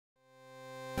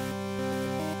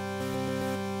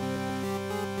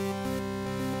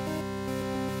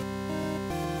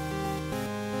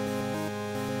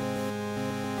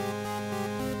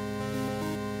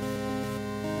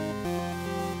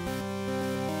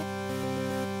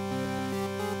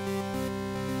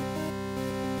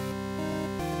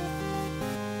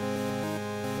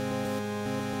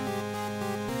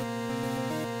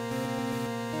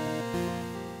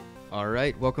All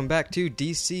right, welcome back to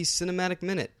DC Cinematic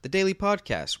Minute, the daily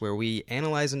podcast where we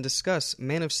analyze and discuss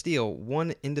Man of Steel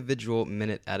one individual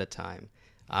minute at a time.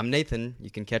 I'm Nathan. You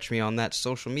can catch me on that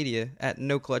social media at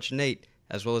NoClutchNate,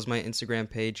 as well as my Instagram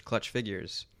page, Clutch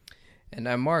Figures. And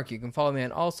I'm Mark. You can follow me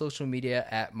on all social media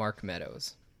at Mark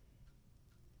Meadows.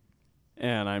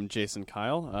 And I'm Jason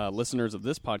Kyle. Listeners of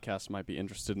this podcast might be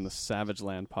interested in the Savage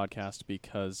Land podcast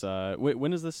because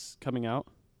when is this coming out,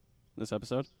 this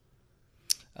episode?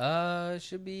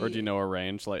 Should be... Or do you know a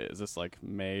range? Like, is this like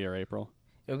May or April?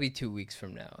 It'll be 2 weeks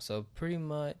from now. So pretty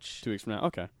much... 2 weeks from now?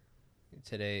 Okay.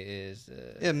 Today is...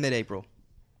 mid-April.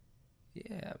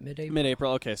 Yeah, mid-April.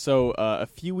 Mid-April. Okay, so a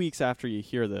few weeks after you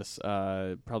hear this,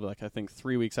 probably like I think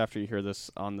 3 weeks after you hear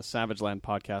this on the Savage Land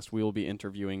podcast, we will be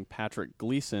interviewing Patrick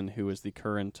Gleason, who is the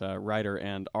current writer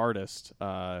and artist,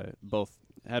 both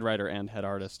head writer and head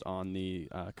artist on the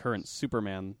current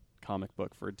Superman comic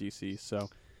book for DC. So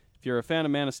if you're a fan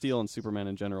of Man of Steel and Superman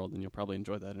in general, then you'll probably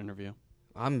enjoy that interview.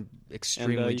 I'm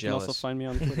extremely and, you jealous. You can also find me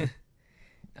on Twitter.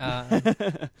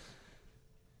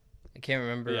 I can't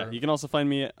remember. Yeah, you can also find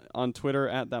me on Twitter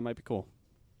at That Might Be Cool.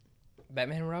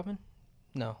 Batman and Robin?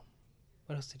 No.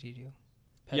 What else did he do?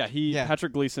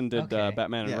 Patrick Gleason did Okay.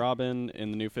 Batman and Robin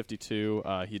in the New 52.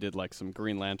 He did like some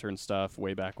Green Lantern stuff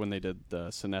way back when they did the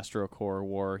Sinestro Corps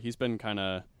War. He's been kind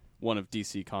of one of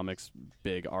DC Comics'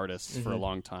 big artists for a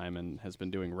long time and has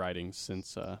been doing writing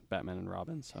since Batman and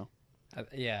Robin. So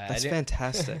That's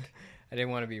fantastic. I didn't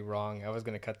want to be wrong. I was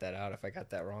going to cut that out if I got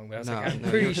that wrong, but I was I'm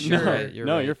pretty sure. You're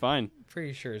right. You're fine.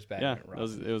 Pretty sure it's Batman and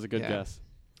Robin. It was a good guess.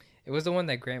 It was the one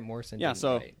that Grant Morrison didn't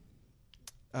write.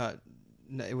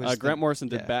 No, it was Grant Morrison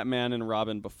did Batman and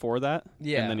Robin before that,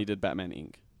 Yeah. and then he did Batman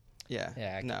Inc.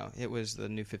 Yeah. No, it was the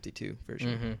New 52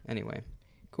 version. Mhm. Anyway.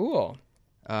 Cool.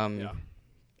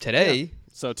 Today...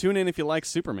 So tune in if you like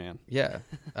Superman. Yeah,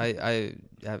 I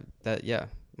have that. Yeah,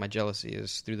 my jealousy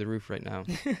is through the roof right now.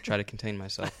 Try to contain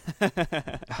myself.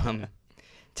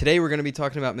 Today we're going to be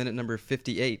talking about minute number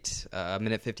 58.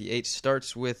 Minute 58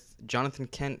 starts with Jonathan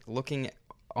Kent looking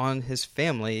on his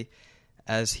family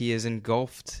as he is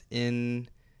engulfed in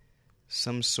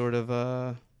some sort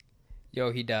of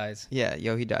Yo, he dies. Yeah,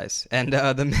 he dies. And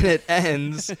the minute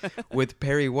ends with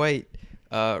Perry White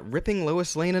ripping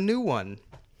Lois Lane a new one.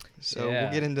 So we'll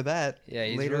get into that. Yeah,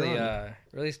 he's later really on.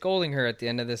 really scolding her at the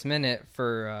end of this minute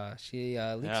for she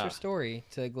leaks her story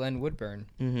to Glenn Woodburn.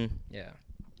 Mm-hmm.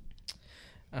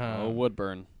 Yeah.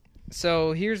 Woodburn.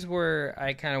 So here's where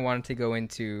I kind of wanted to go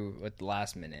into with the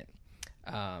last minute,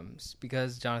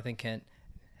 because Jonathan Kent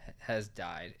has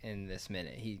died in this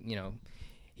minute.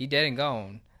 He dead and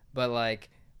gone. But like,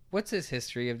 what's his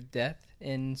history of death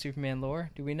in Superman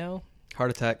lore? Do we know? Heart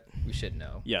attack. We should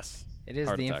know. Yes. It is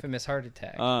the infamous heart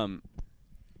attack.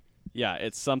 Yeah,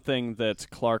 it's something that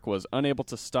Clark was unable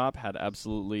to stop, had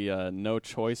absolutely no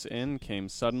choice in, came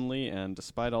suddenly, and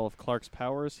despite all of Clark's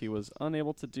powers, he was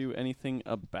unable to do anything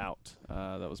about.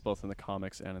 That was both in the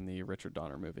comics and in the Richard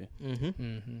Donner movie. Mm-hmm.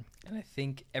 Mm-hmm. And I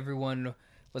think everyone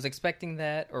was expecting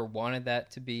that or wanted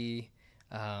that to be.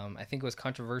 I think it was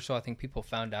controversial. I think people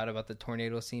found out about the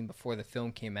tornado scene before the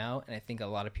film came out, and I think a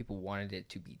lot of people wanted it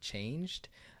to be changed.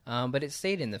 But it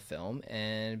stayed in the film,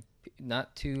 and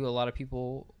not too a lot of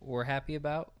people were happy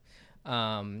about.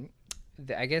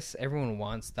 I guess everyone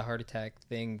wants the heart attack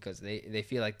thing because they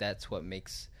feel like that's what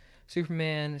makes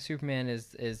Superman. Superman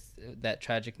is that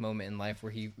tragic moment in life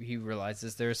where he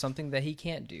realizes there is something that he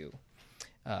can't do,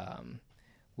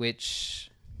 which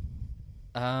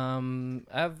I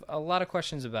have a lot of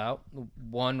questions about.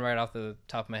 One right off the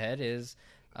top of my head is,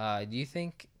 do you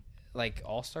think like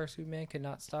All-Star Superman could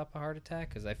not stop a heart attack?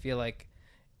 Because I feel like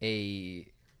a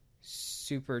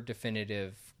super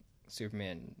definitive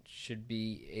Superman should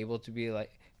be able to be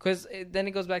like, because then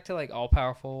it goes back to like all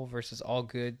powerful versus all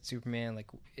good Superman. Like,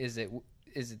 is it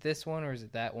this one or is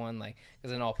it that one? Like,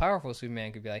 because an all powerful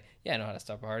Superman could be like, yeah, I know how to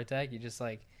stop a heart attack. You just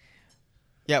like,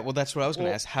 Yeah, well, that's what I was going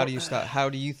to ask. How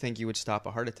do you think you would stop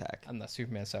a heart attack? I'm not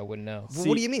Superman, so I wouldn't know. Well,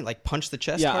 what do you mean? Like punch the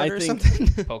chest Yeah, harder I or think-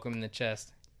 something? Poke him in the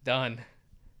chest. Done.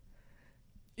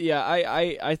 Yeah,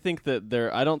 I think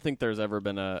that I don't think there's ever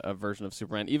been a version of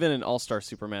Superman, even in All-Star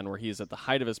Superman, where he's at the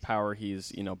height of his power.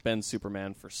 He's been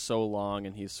Superman for so long,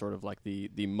 and he's sort of like the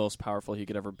most powerful he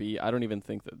could ever be. I don't even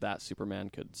think that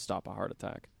Superman could stop a heart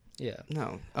attack. Yeah.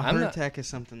 No, a heart attack is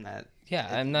something that... Yeah,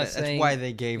 I'm not saying... That's why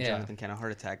they gave Jonathan Kent a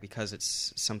heart attack, because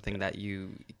it's something that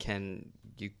you can't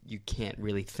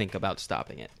really think about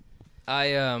stopping it.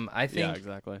 I think Yeah,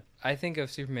 exactly. I think of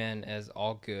Superman as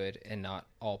all good and not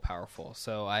all powerful.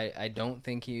 So I don't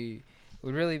think he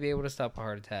would really be able to stop a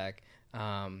heart attack.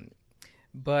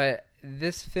 But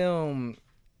this film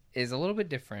is a little bit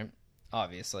different.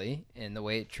 obviously, in the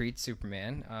way it treats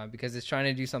Superman, because it's trying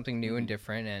to do something new and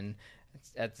different, and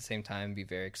at the same time be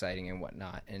very exciting and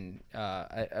whatnot. And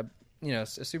a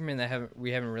Superman that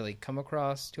we haven't really come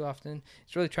across too often.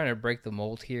 It's really trying to break the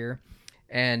mold here,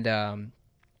 and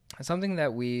something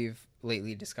that we've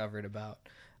lately discovered about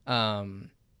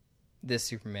this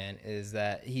Superman is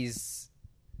that he's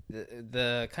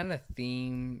the kind of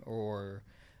theme or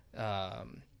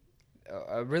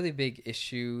a really big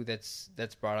issue that's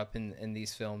brought up in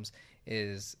these films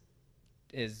is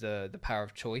the power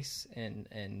of choice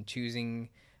and choosing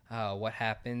what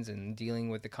happens and dealing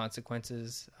with the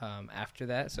consequences after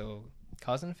that. So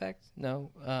cause and effect?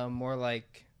 No, more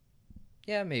like,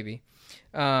 yeah, maybe.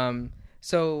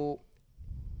 So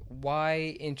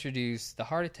why introduce the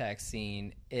heart attack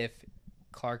scene if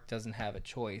Clark doesn't have a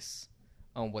choice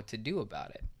on what to do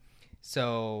about it?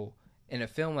 So in a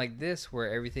film like this,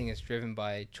 where everything is driven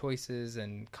by choices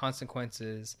and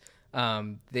consequences,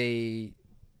 they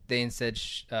instead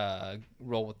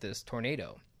roll with this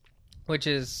tornado, which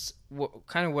is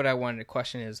kind of what I wanted to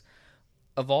question is,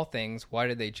 of all things, why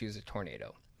did they choose a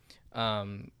tornado?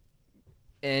 And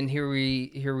here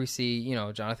we see,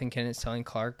 Jonathan Kent is telling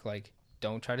Clark, like,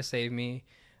 don't try to save me,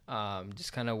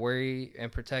 just kind of worry and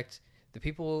protect the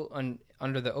people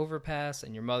under the overpass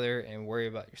and your mother, and worry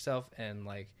about yourself, and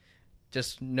like,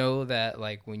 just know that,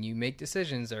 like, when you make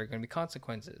decisions, there are going to be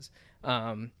consequences.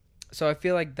 So I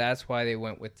feel like that's why they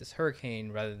went with this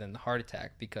hurricane rather than the heart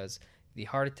attack, because the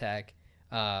heart attack,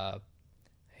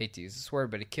 hate to use this word,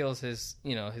 but it kills his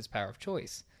power of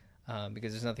choice,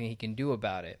 because there's nothing he can do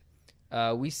about it.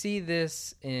 We see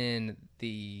this in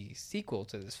the sequel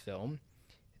to this film,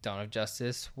 Dawn of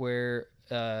Justice, where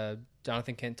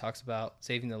Jonathan Kent talks about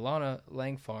saving the Lana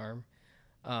Lang farm,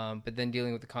 but then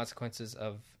dealing with the consequences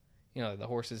of the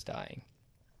horses dying.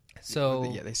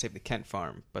 So yeah, they saved the Kent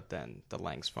farm, but then the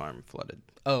Lang's farm flooded.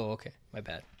 Oh, okay, my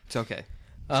bad. It's okay.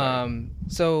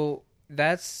 So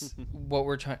that's what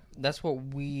we're trying. That's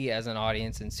what we, as an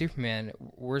audience in Superman,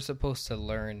 we're supposed to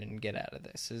learn and get out of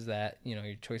this. Is that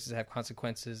your choices have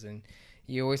consequences, and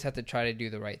you always have to try to do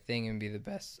the right thing and be the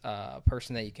best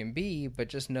person that you can be. But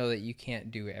just know that you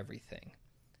can't do everything.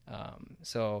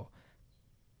 So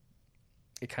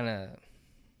it kind of,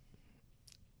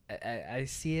 I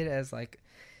see it as like,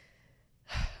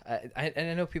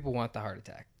 I know people want the heart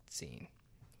attack scene,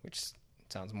 which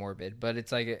sounds morbid, but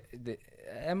it's like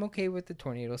I'm okay with the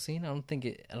tornado scene. I don't think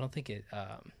it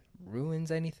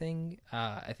ruins anything.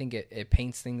 I think it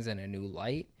paints things in a new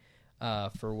light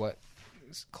for what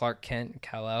Clark Kent and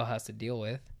Kal-El has to deal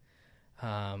with.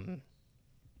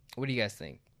 What do you guys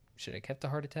think? Should I have kept the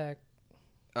heart attack?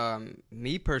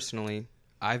 Me personally,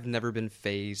 I've never been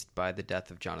fazed by the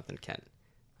death of Jonathan Kent.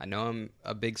 I know I'm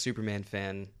a big Superman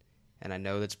fan, and I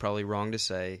know that's probably wrong to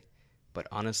say, but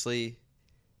honestly,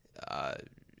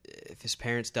 if his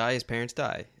parents die, his parents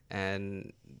die.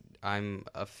 And I'm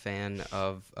a fan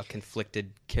of a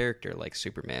conflicted character like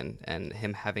Superman and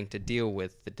him having to deal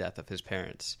with the death of his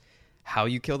parents. How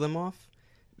you kill them off,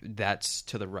 that's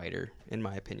to the writer, in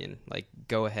my opinion. Like,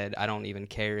 go ahead. I don't even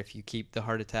care if you keep the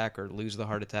heart attack or lose the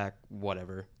heart attack,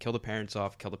 whatever. Kill the parents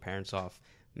off.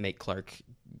 Make Clark,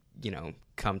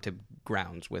 come to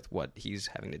grounds with what he's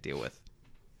having to deal with.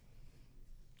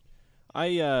 I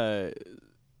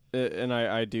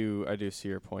do see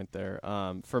your point there.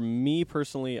 For me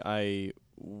personally, I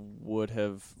would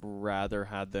have rather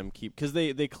had them keep, because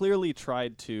they clearly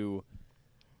tried to,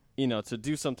 to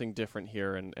do something different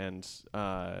here, and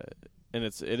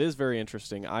it is very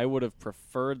interesting. I would have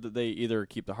preferred that they either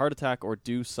keep the heart attack or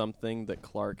do something that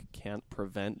Clark can't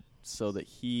prevent, so that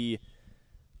he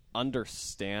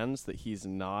understands that he's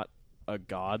not a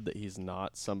god, that he's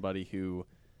not somebody who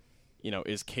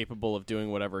is capable of doing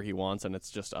whatever he wants, and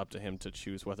it's just up to him to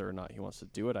choose whether or not he wants to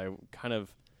do it.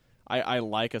 I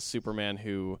like a Superman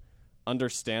who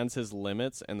understands his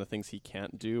limits and the things he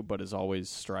can't do, but is always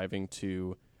striving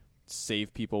to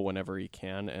save people whenever he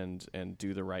can and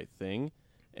do the right thing.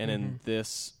 And in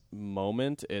this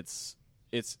moment, it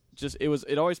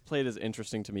always played as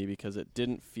interesting to me, because it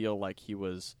didn't feel like he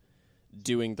was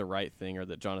doing the right thing, or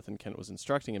that Jonathan Kent was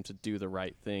instructing him to do the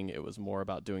right thing. It was more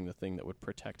about doing the thing that would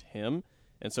protect him,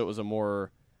 and so it was a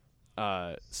more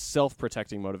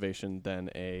self-protecting motivation than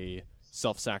a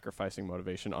self-sacrificing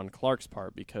motivation on Clark's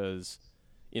part, because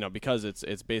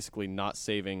it's basically not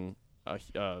saving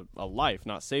a life,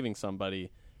 not saving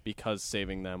somebody, because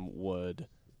saving them would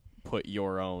put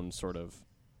your own sort of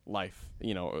life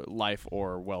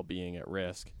or well-being at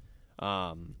risk.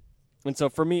 And so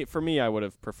for me, I would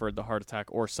have preferred the heart attack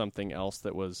or something else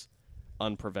that was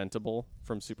unpreventable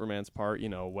from Superman's part.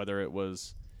 Whether it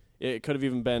was it could have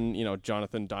even been,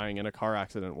 Jonathan dying in a car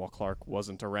accident while Clark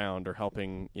wasn't around, or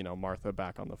helping, Martha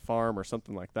back on the farm or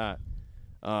something like that.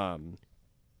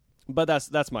 But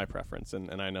that's my preference,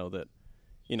 and I know that,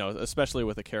 especially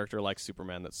with a character like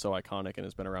Superman that's so iconic and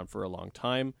has been around for a long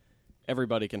time,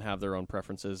 everybody can have their own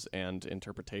preferences and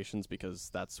interpretations,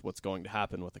 because that's what's going to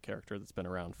happen with a character that's been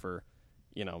around for,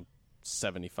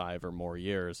 75 or more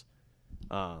years.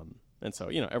 And so,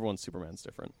 everyone's Superman's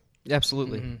different.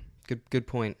 Absolutely. Mm-hmm. Good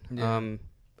point. Yeah.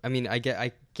 I mean,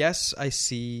 I guess I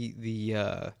see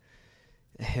the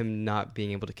him not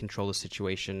being able to control the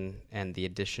situation and the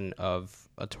addition of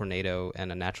a tornado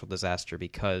and a natural disaster,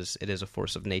 because it is a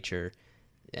force of nature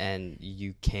and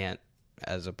you can't,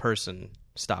 as a person,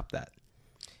 stop that.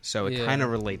 So it kind of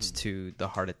relates to the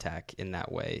heart attack in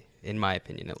that way, in my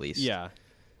opinion, at least. Yeah.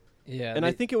 Yeah. And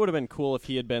I think it would have been cool if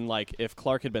he had been like, if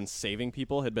Clark had been saving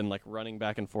people, had been like running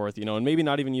back and forth, and maybe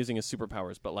not even using his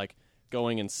superpowers, but like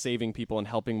going and saving people and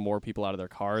helping more people out of their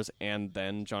cars, and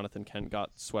then Jonathan Kent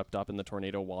got swept up in the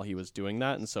tornado while he was doing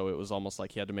that, and so it was almost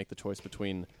like he had to make the choice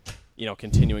between,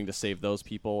 continuing to save those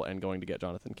people and going to get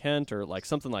Jonathan Kent, or like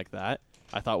something like that.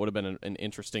 I thought would have been an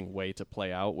interesting way to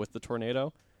play out with the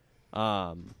tornado.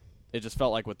 It just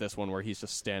felt like with this one where he's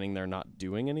just standing there not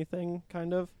doing anything,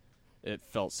 kind of, it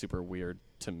felt super weird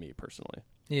to me personally.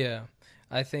 Yeah,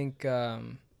 I think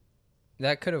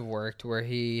that could have worked, where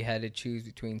he had to choose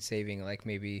between saving, like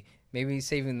maybe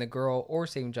saving the girl or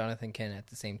saving Jonathan Kent at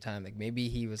the same time. Like maybe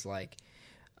he was like,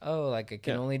 oh, like I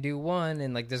can only do one,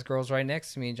 and like this girl's right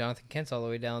next to me, and Jonathan Kent's all the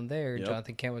way down there. Yep.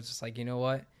 Jonathan Kent was just like, you know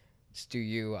what, just do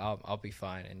you. I'll be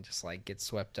fine, and just like get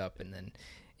swept up, and then,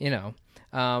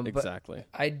 Exactly.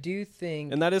 But I do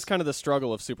think, and that is kind of the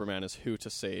struggle of Superman, is who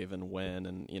to save and when,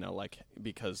 and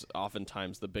because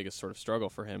oftentimes the biggest sort of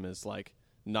struggle for him is like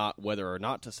not whether or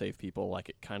not to save people, like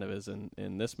it kind of is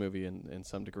in this movie in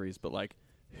some degrees, but like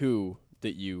who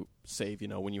that you save,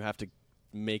 when you have to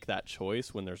make that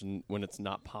choice when it's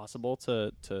not possible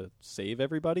to save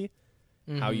everybody,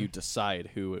 how you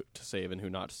decide who to save and who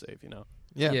not to save,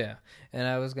 Yeah. And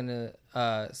I was gonna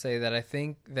say that I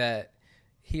think that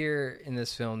here in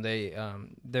this film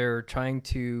they're trying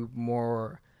to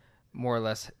more or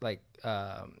less like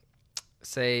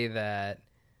say that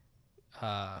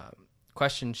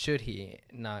question should he,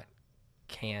 not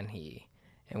can he,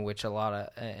 in which a lot of,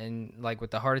 and like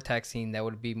with the heart attack scene, that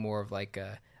would be more of like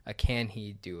a can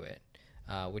he do it,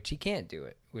 which he can't do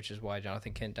it, which is why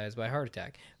Jonathan Kent dies by heart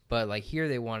attack. But like here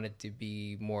they want it to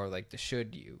be more like the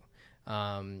should you,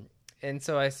 and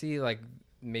so I see like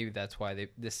maybe that's why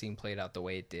this scene played out the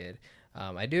way it did.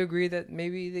 I do agree that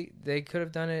maybe they could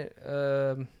have done it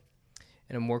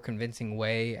in a more convincing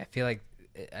way. I feel like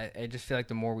I just feel like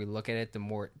the more we look at it, the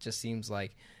more it just seems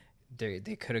like they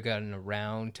could have gotten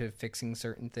around to fixing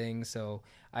certain things. So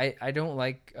I don't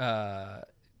like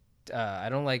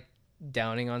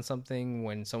downing on something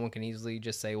when someone can easily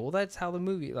just say, well, that's how the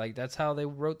movie, like that's how they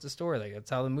wrote the story, like that's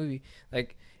how the movie,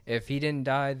 like if he didn't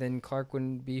die, then Clark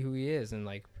wouldn't be who he is, and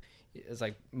like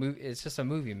it's just a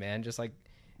movie, man. Just like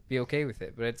be okay with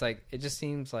it. But it's like it just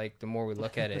seems like the more we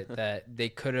look at it that they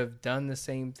could have done the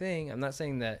same thing. I'm not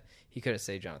saying that he could have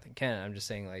saved Jonathan Kent. I'm just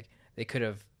saying like they could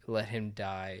have let him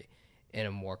die in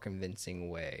a more convincing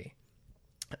way.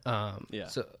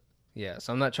 So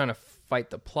I'm not trying to fight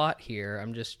the plot here.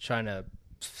 I'm just trying to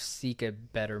seek a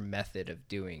better method of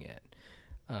doing it.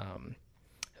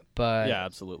 But yeah,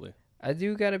 absolutely. I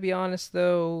do got to be honest,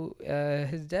 though.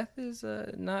 His death is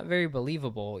not very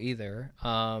believable either.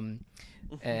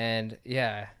 And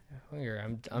yeah,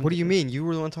 I'm what do you mean? You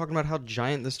were the one talking about how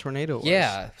giant this tornado was.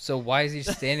 Yeah. So why is he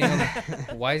standing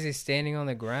on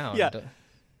the ground? Yeah.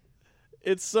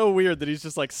 It's so weird that he's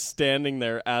just like standing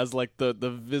there as like the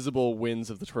visible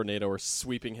winds of the tornado are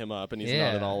sweeping him up, and he's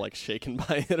not at all like shaken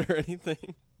by it or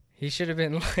anything. He should have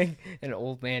been like an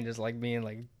old man, just like being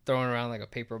like thrown around like a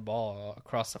paper ball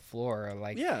across the floor. Or,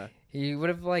 like he would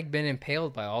have like been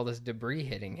impaled by all this debris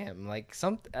hitting him. Like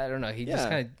I don't know. He just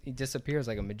he disappears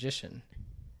like a magician.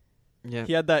 Yeah,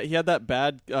 he had that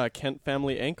bad Kent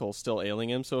family ankle still ailing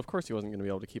him, so of course he wasn't going to be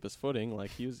able to keep his footing. Like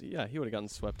he would have gotten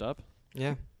swept up.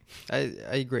 Yeah, I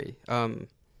agree.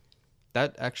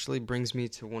 That actually brings me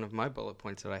to one of my bullet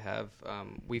points that I have.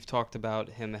 We've talked about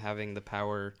him having the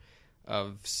power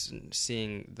of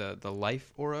seeing the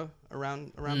life aura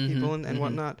around people and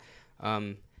whatnot.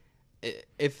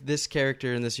 If this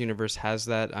character in this universe has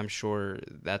that, I'm sure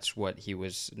that's what he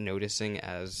was noticing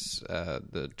as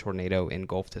the tornado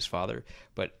engulfed his father.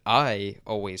 But I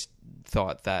always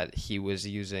thought that he was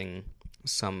using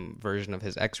some version of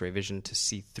his X-ray vision to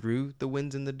see through the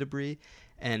winds and the debris,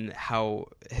 and how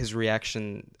his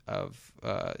reaction of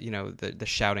the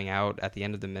shouting out at the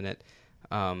end of the minute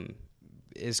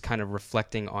is kind of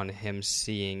reflecting on him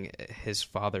seeing his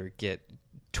father get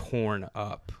torn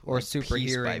up, or like, super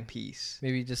piece by hearing. piece.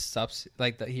 Maybe he just stops,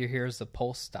 like he hears the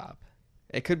pulse stop.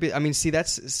 It could be. I mean,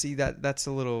 that's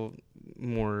a little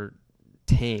more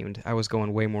tamed. I was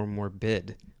going way more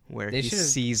morbid, where he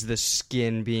sees the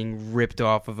skin being ripped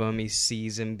off of him. He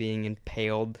sees him being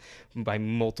impaled by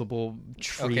multiple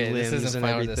tree limbs this isn't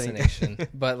and Final everything. Destination.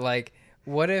 But like,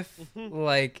 what if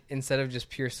like instead of just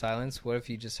pure silence, what if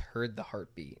you just heard the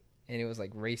heartbeat and it was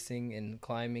like racing and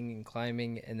climbing,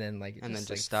 and then like and then just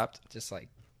like, stopped, just like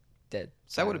dead.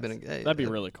 That would have been that'd be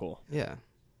really cool. Yeah,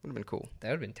 would have been cool. That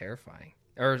would have been terrifying.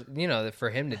 Or, for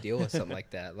him to deal with something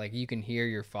like that. Like, you can hear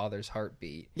your father's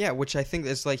heartbeat. Yeah, which I think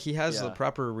is like he has the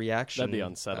proper reaction. That'd be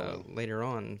unsettling. Later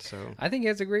on, so. I think he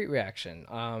has a great reaction.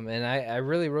 And I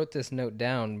really wrote this note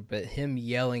down, but him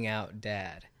yelling out,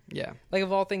 Dad. Yeah. Like,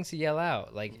 of all things to yell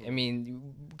out. Like, I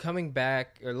mean, coming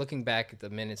back, or looking back at the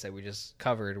minutes that we just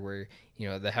covered where,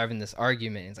 they're having this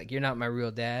argument. It's like, you're not my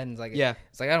real dad. And it's like, yeah.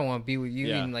 It's like, I don't want to be with you.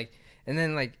 Yeah. And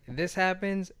then, like, this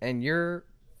happens, and your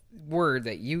word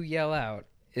that you yell out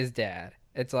is Dad.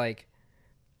 It's like,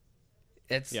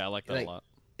 it's I like that a lot.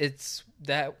 It's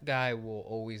that guy will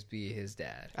always be his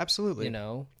dad. Absolutely.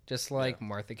 Just like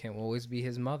Martha Kent will always be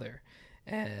his mother.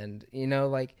 And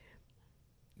like,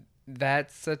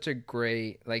 that's such a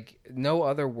great, like, no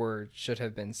other word should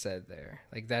have been said there.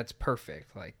 Like, that's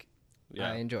perfect. Like,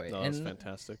 I enjoy it. No, that's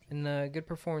fantastic. And good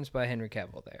performance by Henry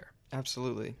Cavill there.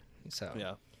 Absolutely. So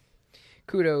yeah,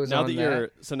 kudos now on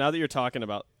that that. now that you're talking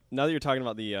about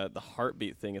the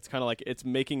heartbeat thing, it's kind of like it's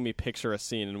making me picture a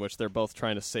scene in which they're both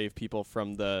trying to save people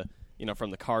from the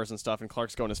cars and stuff, and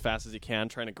Clark's going as fast as he can,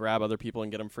 trying to grab other people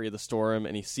and get them free of the storm,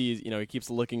 and he sees, he keeps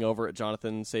looking over at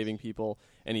Jonathan saving people,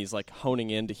 and he's like honing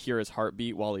in to hear his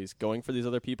heartbeat while he's going for these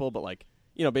other people, but like,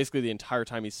 basically the entire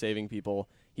time he's saving people,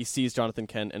 he sees Jonathan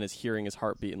Kent and is hearing his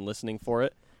heartbeat and listening for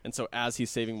it, and so as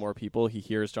he's saving more people, he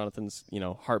hears Jonathan's,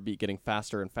 heartbeat getting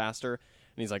faster and faster.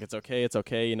 And he's like, it's okay,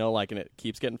 and it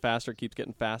keeps getting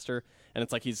faster. And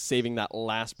it's like he's saving that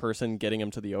last person, getting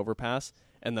him to the overpass.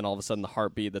 And then all of a sudden the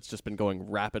heartbeat that's just been going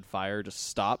rapid fire just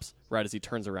stops right as he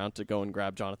turns around to go and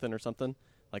grab Jonathan or something.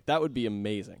 Like, that would be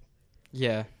amazing.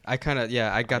 Yeah, I got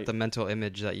the mental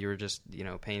image that you were just,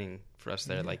 painting for us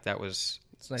there. Yeah. Like, that was,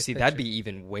 nice see, picture. that'd be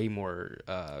even way more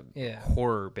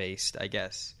horror-based, I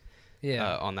guess.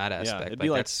 Yeah, on that aspect. Yeah, it'd be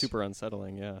like super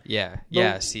unsettling.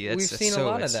 Yeah. See, we've seen a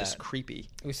lot of that. Just creepy.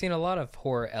 We've seen a lot of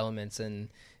horror elements in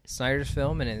Snyder's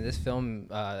film and in this film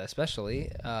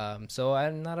especially. So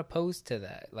I'm not opposed to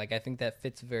that. Like, I think that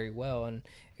fits very well, and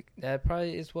that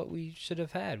probably is what we should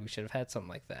have had. We should have had something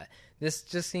like that. This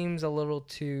just seems a little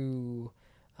too.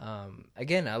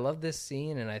 Again, I love this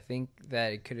scene, and I think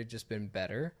that it could have just been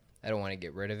better. I don't want to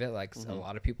get rid of it like a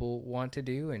lot of people want to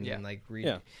do, and like read.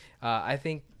 Yeah. I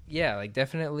think. Yeah, like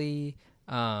definitely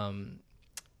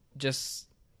just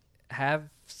have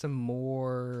some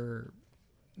more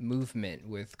movement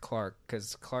with Clark,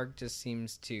 because Clark just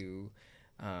seems to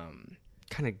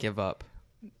kind of give up.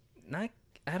 Not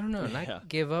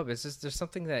give up. It's just there's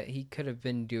something that he could have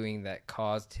been doing that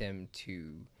caused him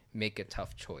to make a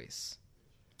tough choice.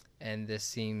 And this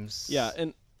seems... Yeah,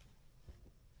 and...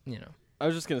 I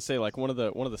was just gonna say, like, one of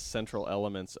the central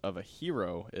elements of a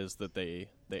hero is that they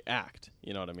act.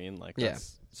 You know what I mean? Like,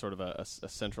 that's sort of a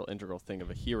central integral thing of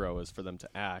a hero is for them to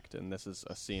act. And this is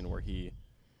a scene where he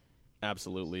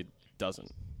absolutely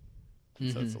doesn't.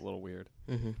 So it's a little weird.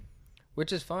 Mm-hmm.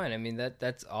 Which is fine. I mean,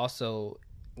 that's also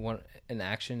an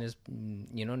action is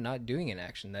not doing an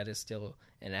action. That is still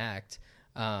an act.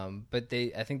 But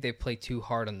I think they play too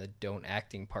hard on the don't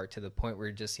acting part to the point where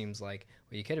it just seems like,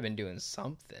 well, you could have been doing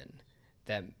something.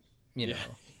 That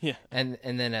and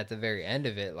then at the very end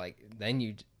of it, like then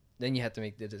you have to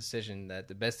make the decision that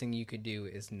the best thing you could do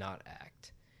is not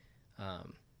act.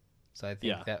 So I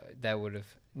think that would have,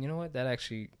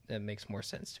 that makes more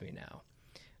sense to me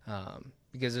now,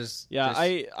 because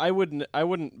I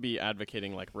wouldn't be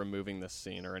advocating like removing this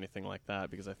scene or anything like that,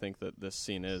 because I think that this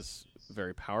scene is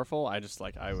very powerful. I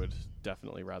would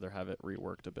definitely rather have it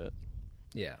reworked a bit.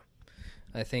 Yeah,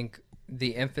 I think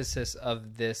the emphasis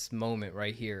of this moment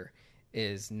right here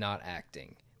is not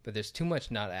acting, but there's too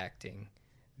much not acting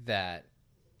that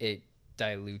it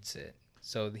dilutes it.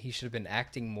 So he should have been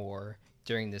acting more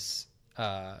during this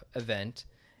event,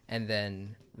 and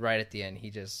then right at the end he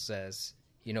just says,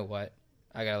 you know what,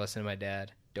 I gotta listen to my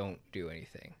dad, don't do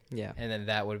anything. Yeah. And then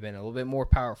that would have been a little bit more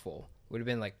powerful. Would have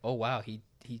been like, oh wow, he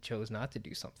chose not to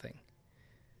do something.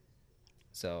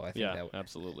 So I think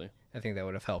absolutely. I think that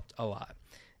would have helped a lot.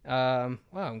 Wow,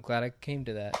 I'm glad I came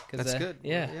to that. That's good.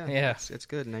 Yeah. It's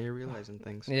good. Now you're realizing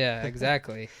things. Yeah,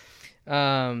 exactly.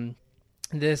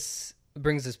 This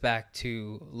brings us back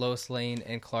to Lois Lane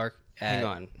and Clark. Hang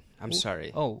on. I'm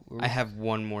sorry. Oh, I have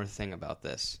one more thing about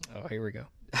this. Oh, here we go.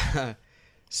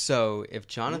 So if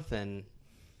Jonathan,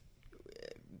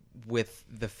 with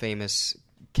the famous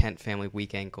Kent family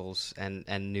weak ankles, and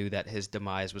knew that his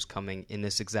demise was coming in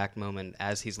this exact moment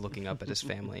as he's looking up at his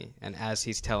family and as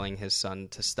he's telling his son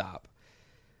to stop,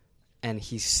 and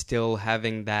he's still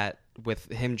having that,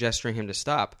 with him gesturing him to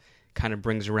stop, kind of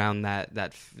brings around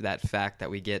that fact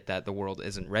that we get that the world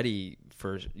isn't ready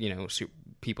for,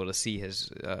 people to see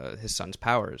his son's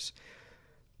powers.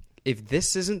 If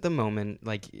this isn't the moment,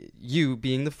 like you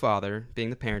being the father, being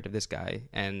the parent of this guy,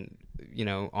 and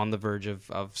on the verge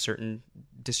of certain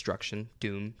destruction,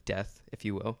 doom, death, if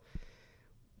you will,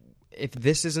 if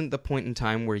this isn't the point in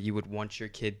time where you would want your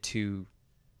kid to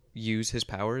use his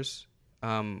powers,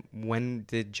 when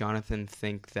did Jonathan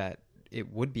think that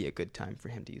it would be a good time for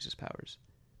him to use his powers?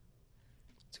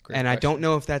 And I don't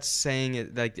know if that's saying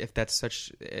it, like if that's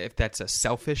a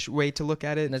selfish way to look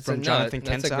at it from Jonathan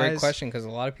Kent's eyes. That's a great question, because a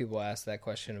lot of people ask that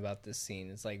question about this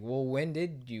scene. It's like, well, when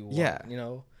did you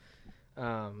want,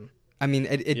 I mean,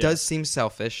 it does seem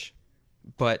selfish,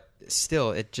 but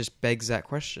still, it just begs that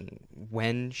question.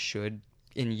 When should,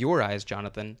 in your eyes,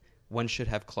 Jonathan, when should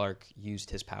have Clark used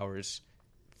his powers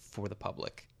for the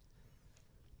public?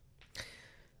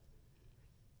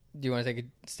 Do you want to take a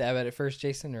stab at it first,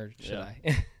 Jason, or should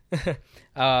I?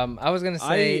 I was going to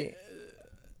say...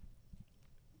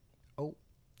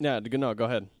 Yeah, no, go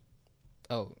ahead.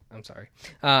 Oh, I'm sorry.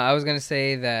 I was going to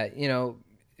say that,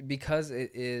 because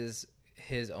it is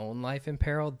his own life in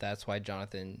peril, that's why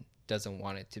Jonathan doesn't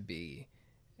want it to be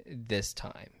this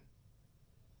time.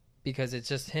 Because it's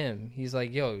just him. He's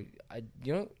like, yo,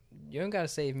 you don't got to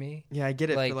save me. Yeah, I get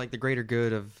it, for the greater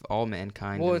good of all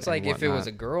mankind. Well, it's like if it was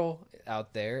a girl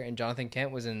out there and Jonathan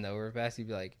Kent was in the overpass, he'd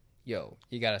be like, yo,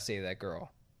 you got to save that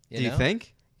girl. Do you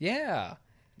think? Yeah.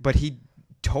 But he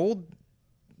told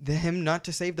him not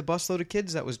to save the busload of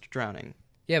kids that was drowning.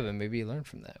 Yeah, but maybe he learned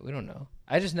from that. We don't know.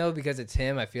 I just know because it's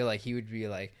him, I feel like he would be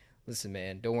like, listen,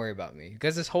 man, don't worry about me.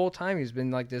 Because this whole time he's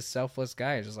been like this selfless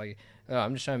guy. Just like, oh,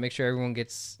 I'm just trying to make sure everyone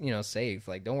gets, safe.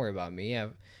 Like, don't worry about me.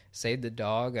 I've saved the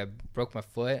dog. I broke my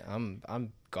foot.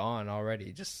 I'm gone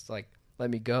already. Just like, let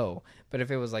me go. But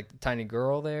if it was like the tiny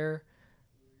girl there,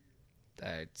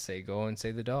 I'd say go and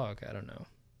save the dog. I don't know.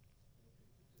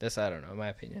 I don't know, in my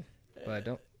opinion. But I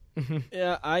don't.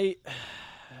 Yeah, I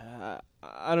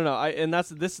don't know. And that's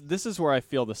this is where I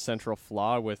feel the central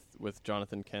flaw with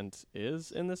Jonathan Kent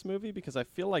is in this movie, because I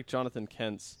feel like Jonathan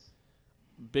Kent's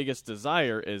biggest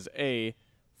desire is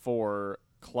for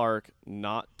Clark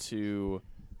not to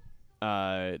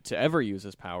ever use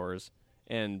his powers,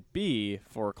 and B,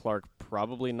 for Clark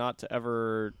probably not to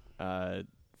ever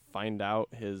find out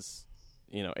his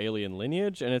alien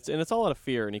lineage, and it's all out of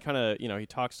fear. And he kind of he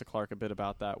talks to Clark a bit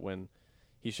about that when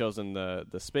he shows him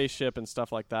the spaceship and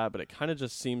stuff like that. But it kind of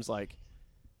just seems like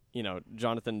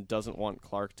Jonathan doesn't want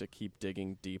Clark to keep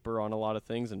digging deeper on a lot of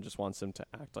things and just wants him to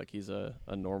act like he's a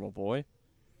normal boy.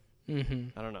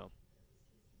 Mm-hmm. I don't know.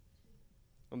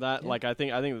 That I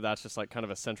think that's just like kind of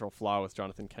a central flaw with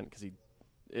Jonathan Kent, because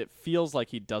it feels like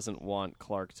he doesn't want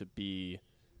Clark to be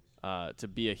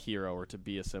a hero or to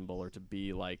be a symbol or to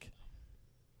be like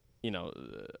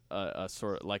a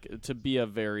sort of like to be a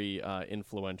very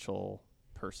influential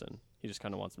person. He just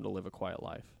kind of wants him to live a quiet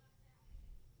life.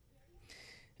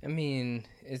 I mean,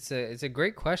 it's a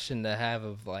great question to have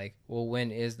of like, well,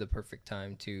 when is the perfect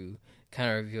time to kind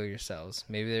of reveal yourselves?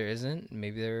 Maybe there isn't.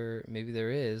 Maybe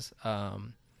there is.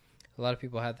 A lot of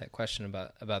people have that question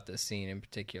about this scene in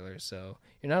particular. So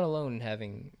you're not alone in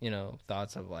having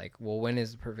thoughts of like, well, when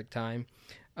is the perfect time?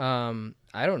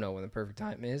 I don't know when the perfect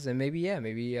time is, and maybe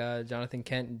Jonathan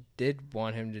Kent did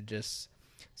want him to just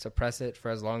suppress it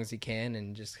for as long as he can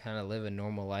and just kind of live a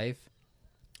normal life,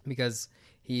 because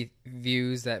he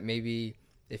views that maybe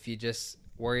if you just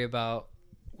worry about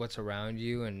what's around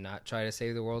you and not try to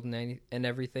save the world and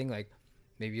everything, like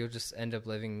maybe you'll just end up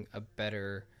living a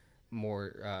better,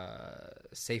 more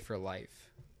safer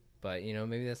life. But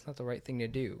maybe that's not the right thing to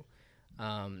do,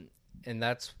 and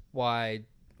that's why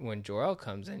when Jor-El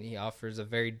comes in, he offers a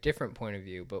very different point of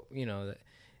view. But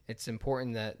it's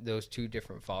important that those two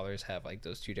different fathers have like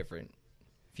those two different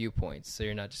viewpoints, so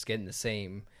you're not just getting the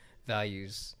same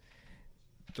values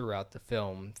throughout the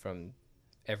film from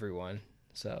everyone.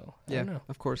 So I don't know.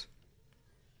 Of course.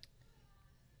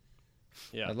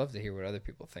 Yeah, I'd love to hear what other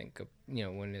people think of,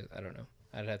 when I don't know.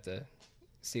 I'd have to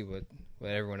see what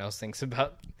everyone else thinks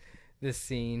about this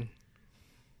scene.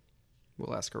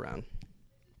 We'll ask around.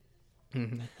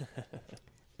 Mhm.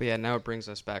 But yeah, now it brings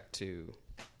us back to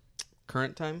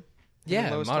current time.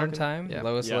 Yeah, Lois modern talking? time. Yeah.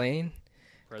 Lois Yeah. Lane,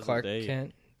 Present Clark day.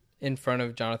 Kent, in front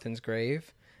of Jonathan's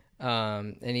grave,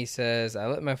 and he says, "I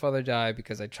let my father die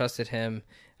because I trusted him,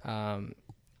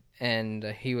 and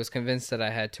he was convinced that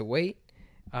I had to wait.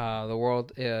 That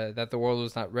the world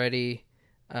was not ready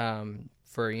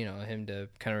for him to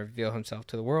kind of reveal himself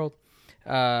to the world.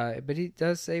 But he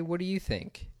does say, 'What do you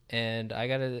think?' And I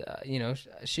gotta,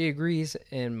 she agrees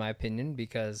in my opinion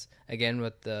because again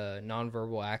with the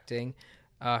nonverbal acting,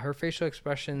 her facial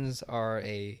expressions are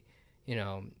a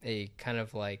kind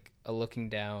of like a looking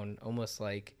down, almost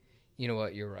like, you know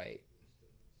what, you're right.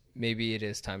 Maybe it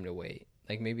is time to wait.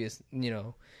 Like maybe it's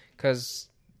because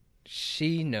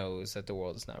she knows that the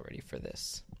world is not ready for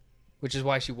this, which is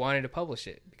why she wanted to publish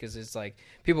it, because it's like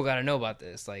people got to know about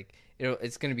this. Like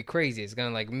it's going to be crazy. It's going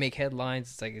to like make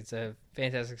headlines. It's like it's a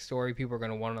fantastic story. People are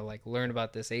going to want to like learn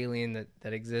about this alien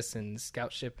that exists in the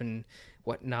scout ship and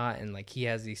whatnot, and like he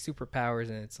has these superpowers,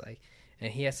 and it's like,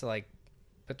 and he has to like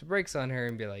put the brakes on her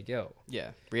and be like, yo,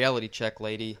 Yeah, reality check,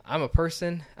 lady. I'm a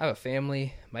person. I have a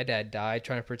family. My dad died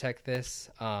trying to protect this.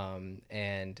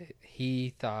 And he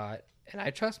thought, and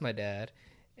I trust my dad,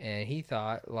 and he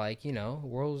thought like, the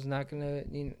world's not going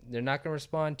to, they're not going to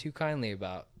respond too kindly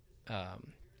about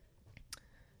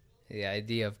the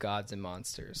idea of gods and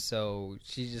monsters. So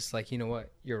she's just like, you know what?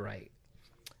 You're right.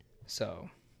 So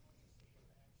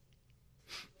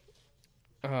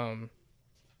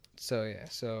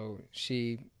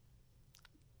she,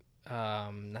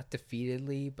 not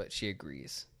defeatedly, but she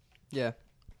agrees, Yeah.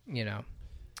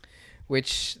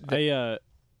 which, Go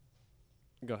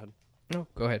ahead. no,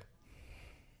 go ahead.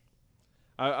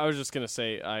 I was just gonna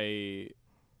say I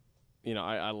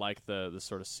like the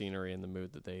sort of scenery and the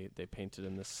mood that they painted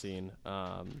in this scene.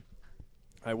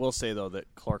 I will say though that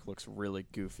Clark looks really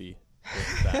goofy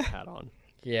with that hat on.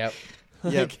 Yep.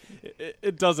 Like,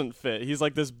 it doesn't fit. He's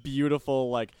like this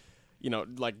beautiful, like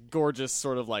gorgeous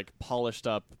sort of like polished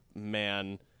up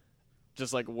man,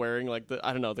 just like wearing like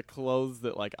the clothes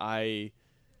that like I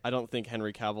don't think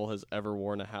Henry Cavill has ever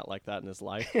worn a hat like that in his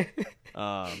life,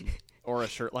 or a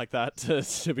shirt like that.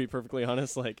 To be perfectly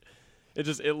honest, like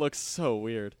it looks so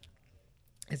weird.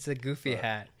 It's a goofy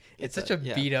hat. It's such a- a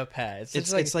yeah. beat up hat.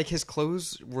 It's like his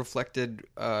clothes reflected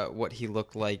what he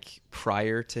looked like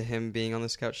prior to him being on the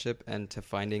scout ship and to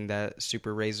finding that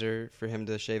super razor for him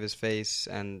to shave his face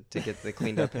and to get the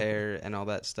cleaned up hair and all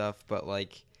that stuff. But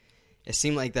like, it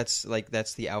seemed like that's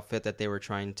the outfit that they were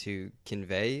trying to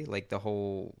convey, like the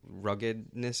whole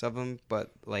ruggedness of him.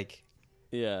 But like,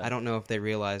 Yeah, I don't know if they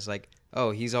realized like,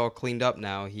 oh, he's all cleaned up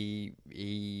now.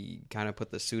 He kind of put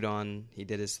the suit on. He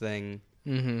did his thing.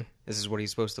 Mm-hmm. This is what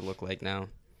he's supposed to look like now.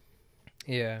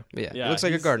 Yeah. But yeah, it looks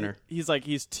like a gardener. He's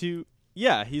too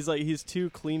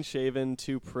clean shaven,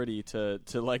 too pretty to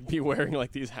like be wearing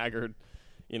like these haggard,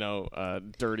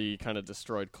 dirty kind of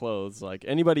destroyed clothes. Like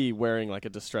anybody wearing like a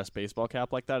distressed baseball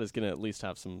cap like that is gonna at least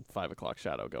have some 5 o'clock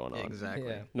shadow going on. Exactly.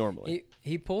 Yeah. Normally.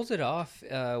 He pulls it off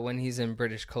when he's in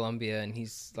British Columbia, and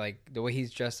he's like the way he's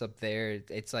dressed up there.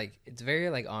 It's like it's very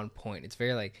like on point. It's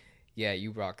very like, yeah, you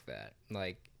rock that.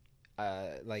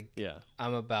 Yeah.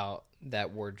 I'm about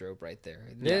that wardrobe right there.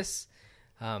 This,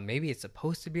 maybe it's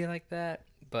supposed to be like that,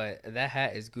 but that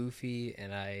hat is goofy,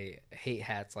 and I hate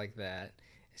hats like that.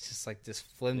 It's just like this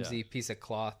flimsy piece of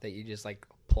cloth that you just like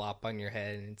plop on your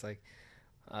head, and it's like,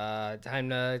 time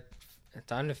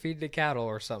to feed the cattle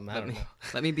or something. I don't know.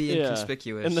 Let me be Yeah.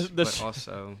 inconspicuous, And but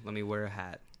also let me wear a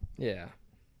hat. Yeah.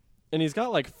 And he's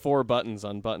got like 4 buttons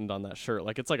unbuttoned on that shirt.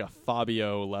 Like it's like a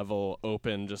Fabio level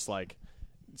open, just like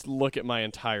look at my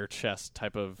entire chest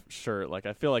type of shirt. Like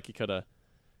I feel like he could have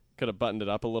buttoned it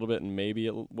up a little bit and maybe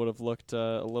it would have looked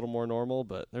a little more normal,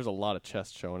 but there's a lot of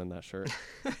chest showing in that shirt.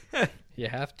 You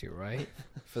have to, right?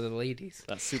 For the ladies.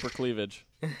 That super cleavage.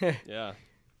 Yeah.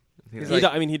 He's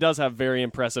He does have very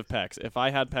impressive pecs. If I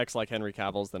had pecs like Henry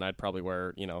Cavill's, then I'd probably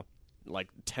wear, like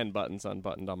 10 buttons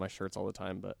unbuttoned on my shirts all the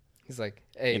time, but He's like,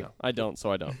 hey, I don't,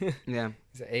 so I don't. yeah.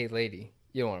 he's like, hey, lady,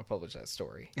 you don't want to publish that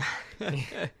story. This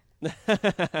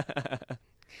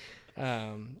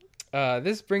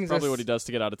brings Probably us what he does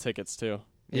to get out of tickets too.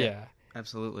 Yeah.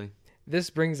 Absolutely. This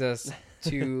brings us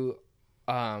to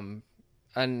the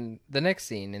next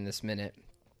scene in this minute.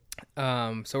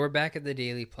 So we're back at the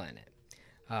Daily Planet.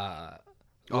 Audio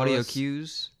Lois-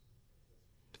 cues.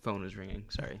 The phone is ringing.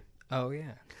 Sorry. Oh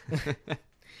yeah.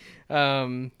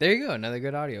 There you go, another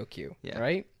good audio cue. Yeah.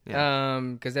 Right? Yeah.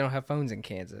 Because they don't have phones in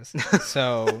Kansas,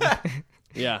 so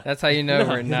Yeah. that's how you know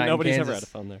we're not. Nobody's in ever Kansas.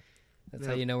 had a phone there. That's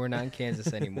how you know we're not in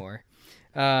Kansas anymore.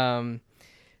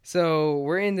 So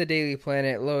we're in the Daily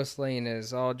Planet. Lois Lane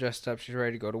is all dressed up. She's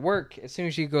ready to go to work. As soon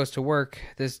as she goes to work,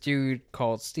 this dude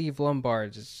called Steve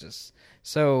Lombard is just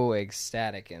so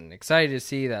ecstatic and excited to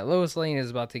see that Lois Lane is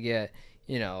about to get,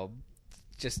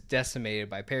 just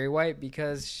decimated by Perry White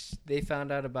because they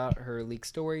found out about her leaked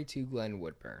story to Glenn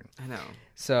Woodburn. I know.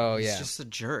 So He's just a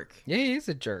jerk. Yeah, he is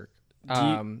a jerk.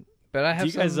 But I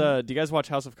have do you guys watch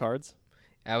House of Cards?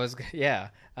 I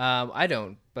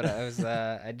don't, but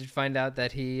I did find out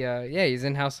that he's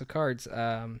in House of Cards.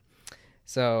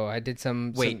 So I did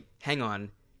some. Wait, hang on.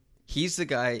 He's the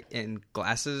guy in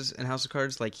glasses in House of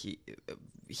Cards. Like he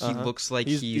looks like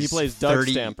he plays 30, Doug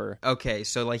Stamper. Okay,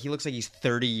 so like he looks like he's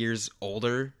 30 years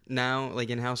older now, like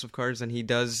in House of Cards, than he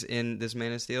does in this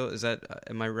Man of Steel. Is that?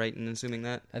 Am I right in assuming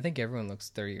that? I think everyone looks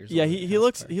 30 years. Yeah,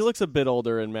 older he looks a bit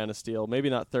older in Man of Steel. Maybe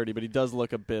not 30, but he does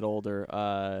look a bit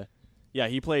older. Yeah,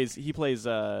 he plays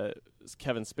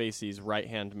Kevin Spacey's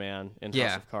right-hand man in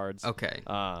House of Cards. Okay.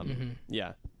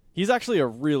 Yeah. He's actually a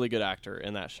really good actor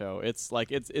in that show. It's like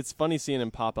it's funny seeing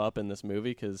him pop up in this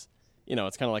movie because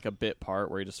it's kind of like a bit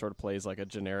part where he just sort of plays like a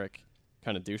generic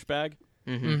kind of douchebag.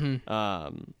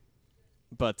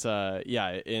 But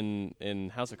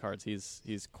in House of Cards,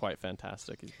 he's quite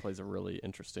fantastic. He plays a really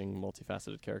interesting,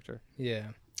 multifaceted character. Yeah.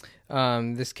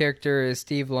 This character is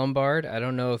Steve Lombard. I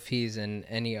don't know if he's in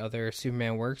any other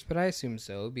Superman works, but I assume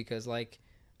so because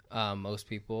most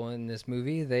people in this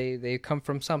movie, they come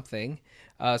from something.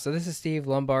 So this is Steve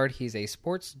Lombard. He's a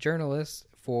sports journalist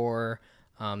for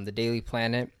the Daily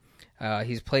Planet.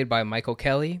 He's played by Michael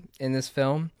Kelly in this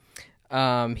film.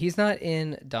 He's not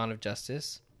in Dawn of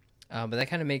Justice, but that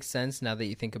kind of makes sense now that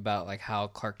you think about like how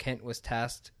Clark Kent was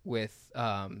tasked with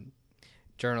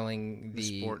journaling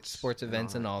the sports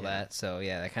events and all that. So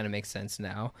yeah, that kind of makes sense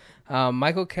now.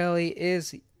 Michael Kelly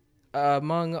is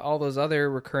among all those other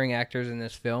recurring actors in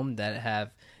this film that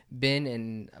have been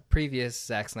in previous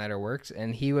Zack Snyder works,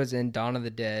 and he was in Dawn of the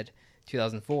Dead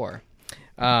 2004.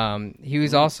 He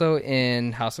was also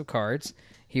in House of Cards.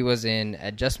 He was in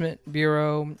Adjustment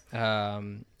Bureau,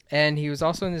 and he was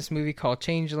also in this movie called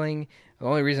Changeling. The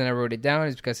only reason I wrote it down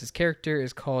is because his character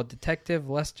is called Detective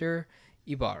Lester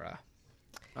Ibarra.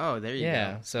 Oh, there you go.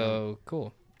 Yeah, so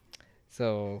cool.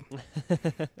 So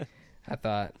I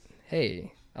thought,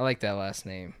 hey, I like that last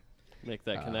name. Make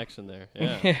that connection there.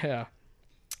 Yeah. Yeah.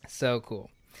 So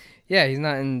cool. Yeah, he's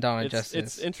not in Dawn of Justice.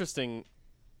 It's interesting.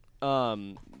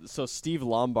 So Steve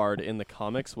Lombard in the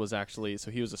comics was actually, so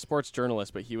he was a sports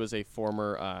journalist, but he was a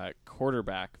former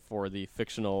quarterback for the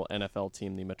fictional NFL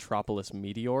team, the Metropolis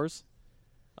Meteors,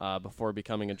 before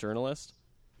becoming a journalist.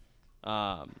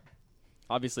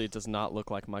 Obviously, it does not look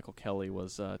like Michael Kelly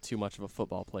was too much of a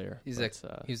football player. He's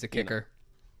the kicker.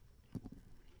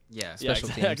 Yeah, Special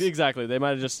teams. Exactly. They might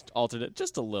have just altered it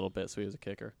just a little bit, so he was a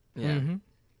kicker. Yeah. Mm-hmm.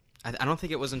 I don't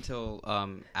think it was until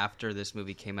after this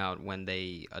movie came out when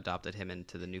they adopted him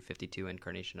into the New 52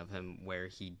 incarnation of him, where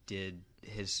he did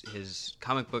his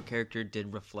comic book character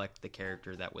did reflect the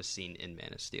character that was seen in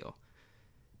Man of Steel.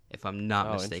 If I'm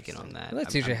not mistaken on that. Well,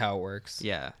 that's usually how it works.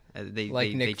 Yeah,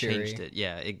 they changed it.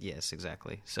 Yeah, yes,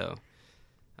 exactly. So,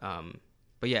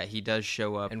 but yeah, he does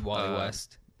show up. And Wally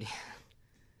West.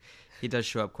 He does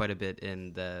show up quite a bit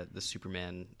in the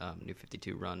Superman New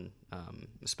 52 run,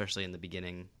 especially in the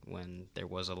beginning when there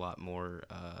was a lot more,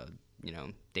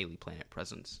 Daily Planet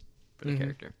presence for the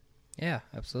character. Yeah,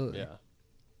 absolutely. Yeah.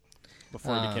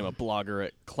 Before he became a blogger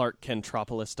at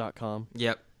ClarkKentropolis.com.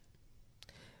 Yep.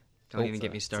 Don't even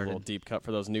get me started. It's a little deep cut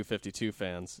for those New 52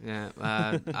 fans. Yeah,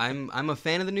 I'm a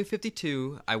fan of the New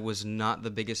 52. I was not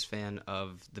the biggest fan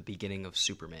of the beginning of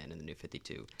Superman in the New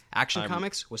 52. Action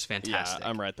Comics was fantastic. Yeah,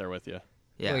 I'm right there with you.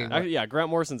 Yeah, Grant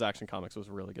Morrison's Action Comics was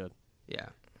really good. Yeah.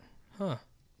 Huh.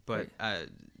 But, a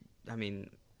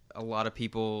lot of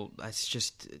people, it's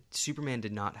just, Superman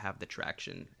did not have the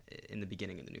traction in the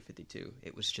beginning of the New 52.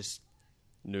 It was just...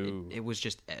 No. It was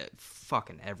just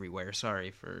fucking everywhere. Sorry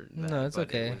for that. No, it's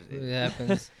okay. It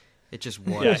happens. It just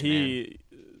was. Yeah, he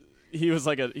was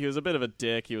he was a bit of a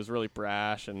dick. He was really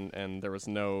brash, and there was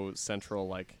no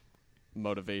central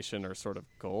motivation or sort of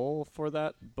goal for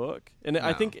that book. And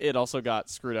I think it also got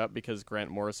screwed up because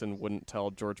Grant Morrison wouldn't tell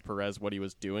George Perez what he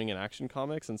was doing in Action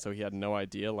Comics, and so he had no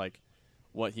idea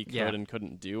what he could and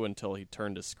couldn't do until he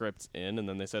turned his scripts in, and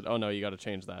then they said, "Oh no, you got to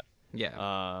change that."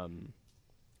 Yeah.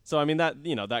 So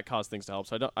that caused things to help.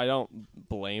 So I don't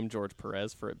blame George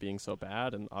Perez for it being so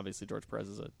bad, and obviously George Perez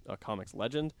is a comics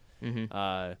legend.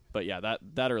 Mm-hmm. But yeah,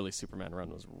 that early Superman run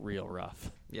was real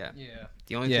rough. Yeah.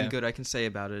 The only thing good I can say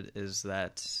about it is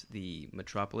that the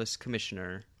Metropolis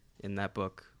commissioner in that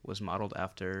book was modeled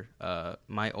after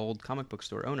my old comic book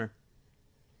store owner.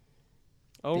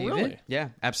 Oh, David? really? Yeah,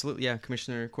 absolutely. Yeah,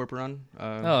 Commissioner Corporon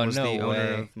Oh, was no the owner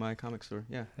way. of my comic store.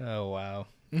 Yeah. Oh, wow.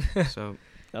 So,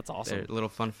 That's awesome. little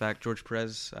fun fact: George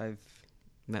Perez. I've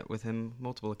met with him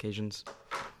multiple occasions.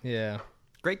 Yeah.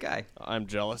 Great guy. I'm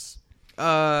jealous.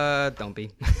 Don't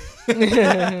be.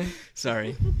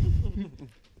 Sorry.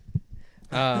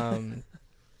 I'm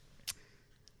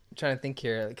trying to think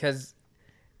here because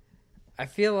I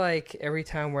feel like every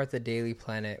time we're at the Daily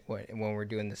Planet when we're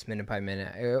doing this minute by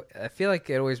minute, I feel like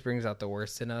it always brings out the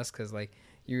worst in us because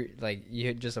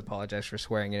you just apologize for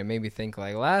swearing, and it made me think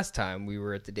like last time we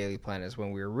were at the Daily Planet is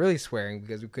when we were really swearing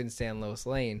because we couldn't stand Lois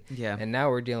Lane. Yeah. And now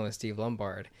we're dealing with Steve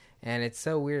Lombard. And it's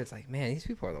so weird. It's like, man, these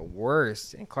people are the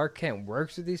worst. And Clark Kent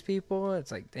works with these people.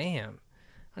 It's like, damn,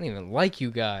 I don't even like you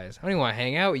guys. I don't even want to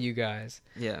hang out with you guys.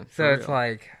 Yeah. So for it's real.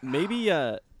 like, Maybe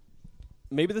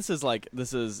this is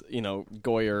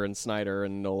Goyer and Snyder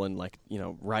and Nolan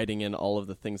writing in all of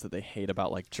the things that they hate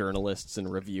about like journalists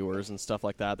and reviewers and stuff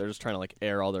like that. They're just trying to like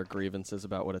air all their grievances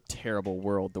about what a terrible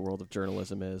world the world of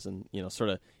journalism is, and sort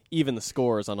of even the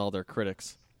scores on all their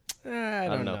critics. I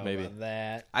don't know maybe. about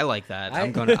that. I like that. I-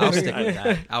 I'll stick with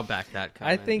that. I'll back that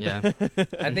I comment. think Yeah.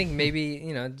 I think maybe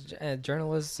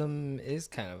journalism is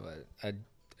kind of a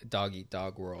dog eat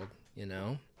dog world,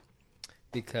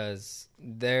 because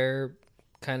they're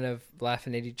kind of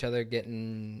laughing at each other,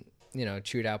 getting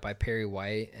chewed out by Perry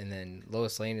White, and then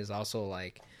Lois Lane is also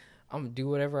like, I'm gonna do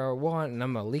whatever I want, and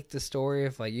I'm gonna leak the story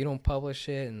if like you don't publish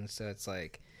it, and so it's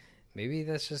like. Maybe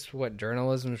that's just what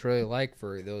journalism's really like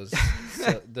for those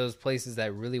those places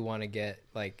that really want to get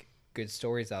like good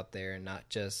stories out there and not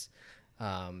just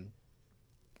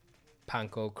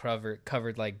panko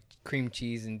covered like cream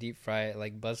cheese and deep fry it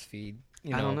like BuzzFeed.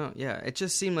 I don't know. Yeah, it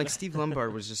just seemed like Steve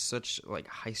Lombard was just such like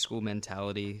high school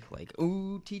mentality. Like,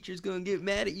 ooh, teacher's gonna get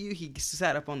mad at you. He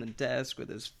sat up on the desk with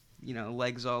his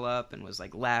legs all up and was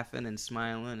like laughing and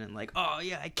smiling and like, oh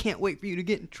yeah, I can't wait for you to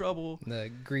get in trouble.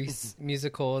 The Grease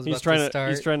musical is He's about trying to to start.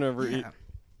 he's trying to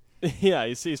Yeah.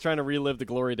 he's trying to relive the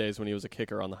glory days when he was a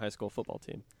kicker on the high school football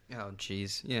team. Oh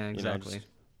jeez. Yeah, exactly. Just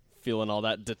feeling all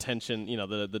that detention,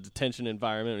 the detention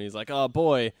environment, and he's like, oh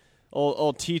boy,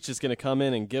 old Teach is gonna come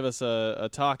in and give us a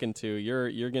talking to.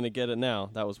 You're gonna get it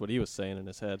now. That was what he was saying in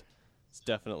his head. It's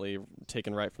definitely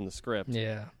taken right from the script.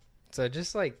 Yeah. So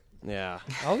just like Yeah.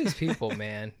 all these people,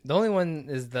 man. The only one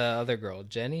is the other girl,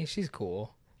 Jenny. She's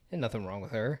cool. Ain't nothing wrong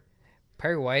with her.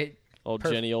 Perry White. Old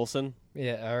Jenny Olsen.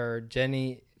 Yeah, or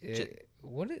Jenny.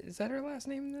 What is that her last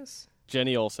name in this?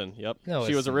 Jenny Olsen, yep. No,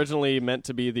 she it's was not. originally meant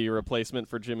to be the replacement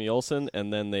for Jimmy Olsen,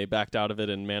 and then they backed out of it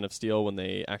in Man of Steel when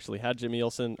they actually had Jimmy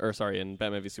Olsen, in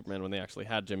Batman v Superman when they actually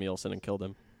had Jimmy Olsen and killed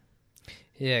him.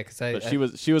 Yeah, because But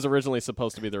she was originally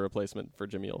supposed to be the replacement for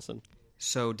Jimmy Olsen.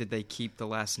 So did they keep the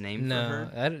last name for no,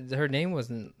 her? her name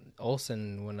wasn't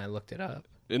Olsen when I looked it up.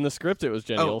 In the script, it was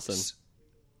Jenny Olsen.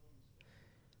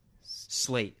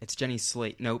 Slate. It's Jenny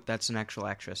Slate. Nope, that's an actual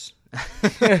actress.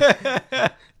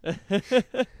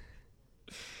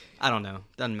 I don't know.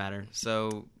 Doesn't matter.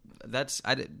 So that's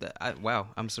wow.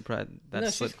 I'm surprised that No,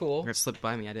 she's cool. That slipped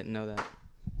by me. I didn't know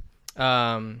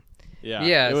that. Yeah,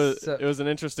 Yeah, it was an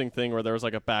interesting thing where there was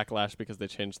like a backlash because they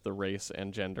changed the race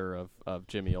and gender of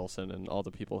Jimmy Olsen, and all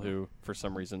the people who, for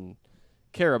some reason,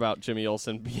 care about Jimmy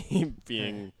Olsen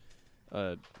being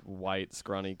a white,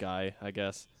 scrawny guy, I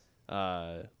guess,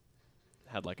 had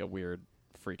like a weird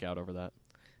freak out over that.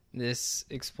 This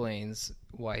explains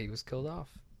why he was killed off.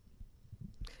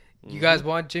 You guys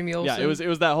want Jimmy Olsen? Yeah, it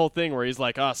was that whole thing where he's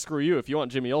like, screw you. If you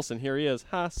want Jimmy Olsen, here he is.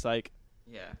 Ha, psych.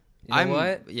 Yeah. You know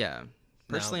what? Yeah.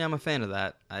 Personally, I'm a fan of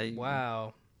that.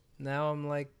 Wow. Now I'm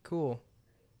like, cool.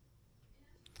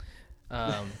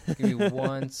 Give me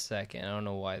 1 second. I don't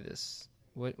know why this.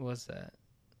 What was that?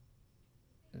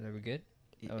 Are we good?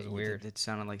 That was weird. It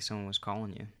sounded like someone was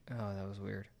calling you. Oh, that was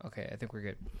weird. Okay, I think we're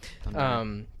good. Don't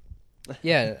worry.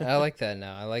 Yeah, I like that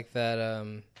now. I like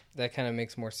that. That kind of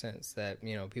makes more sense. That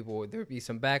people there would be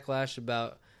some backlash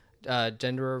about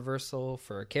gender reversal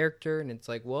for a character, and it's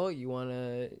like, well, you want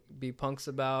to be punks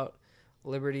about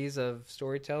liberties of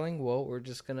storytelling. Well,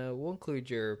 we'll include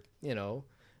your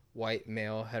white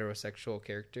male heterosexual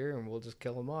character, and we'll just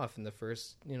kill him off in the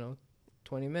first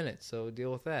 20 minutes. So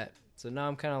deal with that. So now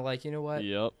I'm kind of like, you know what?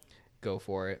 Yep. Go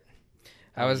for it.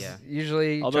 I was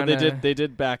usually Although trying they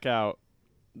did back out.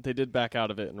 They did back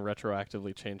out of it and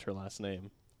retroactively change her last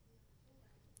name.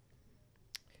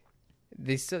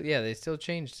 They still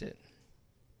changed it.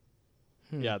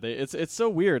 Yeah, it's so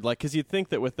weird. Like, because you'd think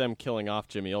that with them killing off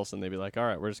Jimmy Olsen, they'd be like, all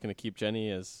right, we're just going to keep Jenny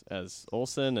as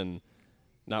Olsen and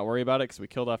not worry about it because we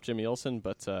killed off Jimmy Olsen.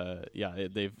 But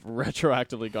they've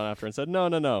retroactively gone after her and said,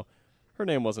 no. her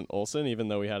name wasn't Olsen, even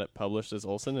though we had it published as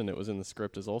Olsen and it was in the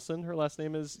script as Olsen. Her last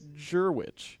name is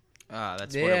Jurwitch.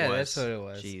 That's what it was. That's what it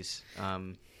was. Jeez.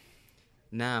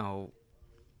 Now,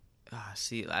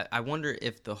 see, I wonder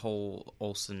if the whole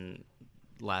Olsen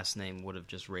last name would have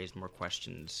just raised more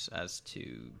questions as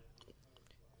to,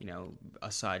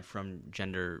 aside from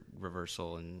gender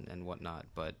reversal and whatnot,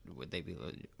 but would they be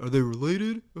like, are they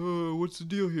related? What's the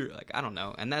deal here? Like, I don't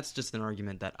know. And that's just an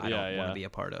argument that I don't want to be a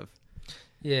part of.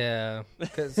 Yeah,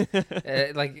 because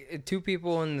like two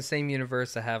people in the same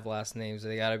universe that have last names,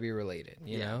 they gotta be related.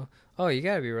 You know? Oh, you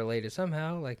gotta be related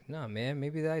somehow. Like, no, man,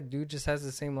 maybe that dude just has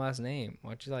the same last name.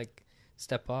 Why don't you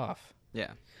step off?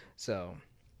 Yeah. So,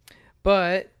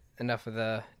 but enough of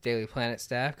the Daily Planet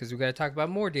staff, because we gotta talk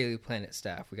about more Daily Planet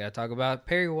staff. We gotta talk about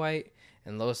Perry White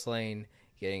and Lois Lane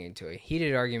getting into a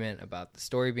heated argument about the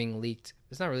story being leaked.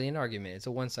 It's not really an argument; it's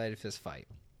a one-sided fist fight.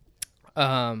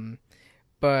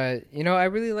 But, I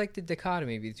really like the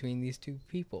dichotomy between these two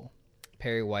people,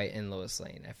 Perry White and Lois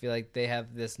Lane. I feel like they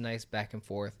have this nice back and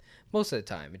forth most of the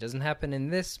time. It doesn't happen in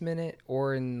this minute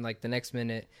or in, the next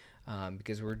minute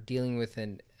because we're dealing with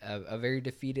a very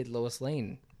defeated Lois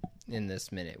Lane in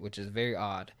this minute, which is very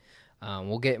odd.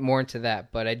 We'll get more into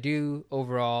that. But I do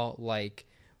overall like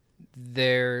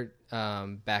their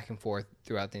back and forth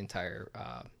throughout the entire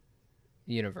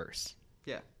universe.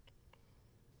 Yeah.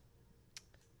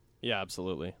 Yeah,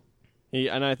 absolutely.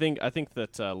 I think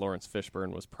that Lawrence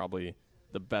Fishburne was probably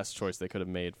the best choice they could have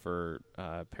made for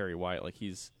Perry White. Like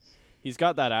he's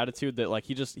got that attitude that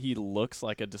he looks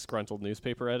like a disgruntled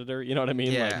newspaper editor. You know what I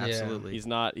mean? Yeah, absolutely. He's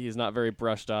not very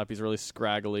brushed up. He's really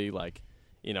scraggly,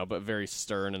 but very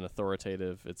stern and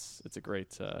authoritative. It's a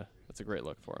great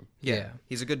look for him. Yeah.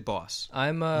 He's a good boss.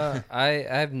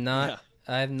 I've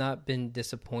not been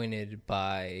disappointed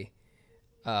by.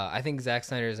 I think Zack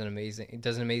Snyder does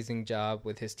an amazing job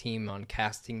with his team on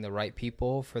casting the right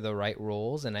people for the right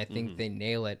roles, and I think they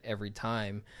nail it every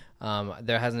time.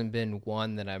 There hasn't been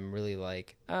one that I'm really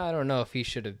like, I don't know if he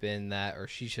should have been that or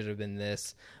she should have been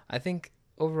this. I think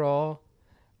overall,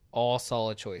 all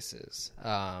solid choices.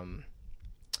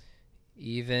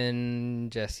 Even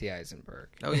Jesse Eisenberg.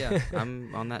 Oh yeah,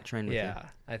 I'm on that train with you. Yeah,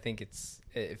 I think it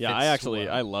fits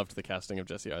I loved the casting of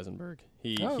Jesse Eisenberg.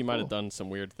 He might have cool. done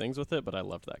some weird things with it, but I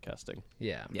loved that casting.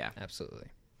 Yeah, Yeah. absolutely.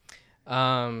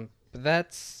 But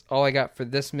that's all I got for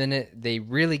this minute. They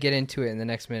really get into it in the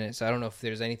next minute, so I don't know if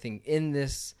there's anything in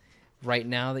this right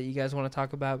now that you guys want to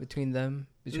talk about between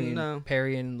No.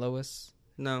 Perry and Lois.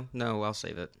 No, I'll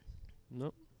save it.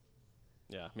 Nope.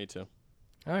 Yeah, me too.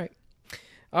 All right.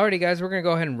 Alrighty, guys, we're going to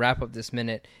go ahead and wrap up this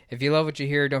minute. If you love what you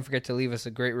hear, don't forget to leave us a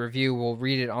great review. We'll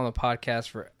read it on the podcast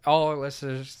for all our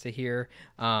listeners to hear.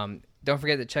 Don't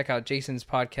forget to check out Jason's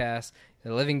podcast,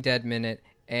 The Living Dead Minute,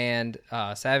 and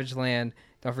Savage Land.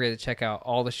 Don't forget to check out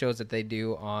all the shows that they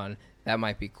do on That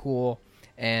Might Be Cool.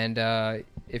 And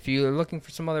if you're looking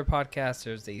for some other podcasts,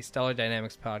 there's the Stellar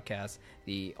Dynamics podcast,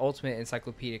 the Ultimate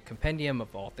Encyclopedic Compendium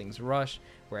of all things Rush,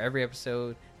 where every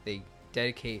episode they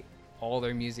dedicate all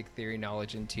their music theory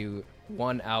knowledge into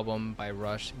one album by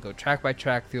Rush, go track by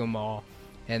track through them all,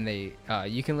 and they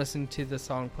you can listen to the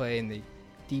song play and they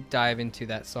deep dive into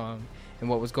that song and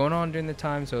what was going on during the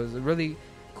time. So it was really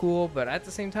cool, but at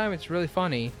the same time it's really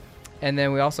funny. And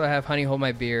then we also have Honey Hold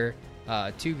My Beer,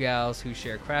 two gals who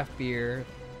share craft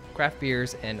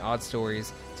beers and odd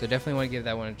stories, so definitely want to give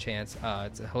that one a chance.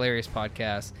 It's a hilarious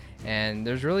podcast, and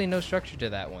there's really no structure to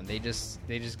that one. They just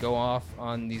go off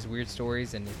on these weird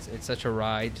stories, and it's such a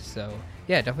ride. So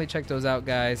yeah, definitely check those out,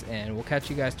 guys, and we'll catch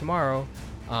you guys tomorrow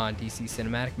on DC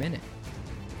Cinematic Minute.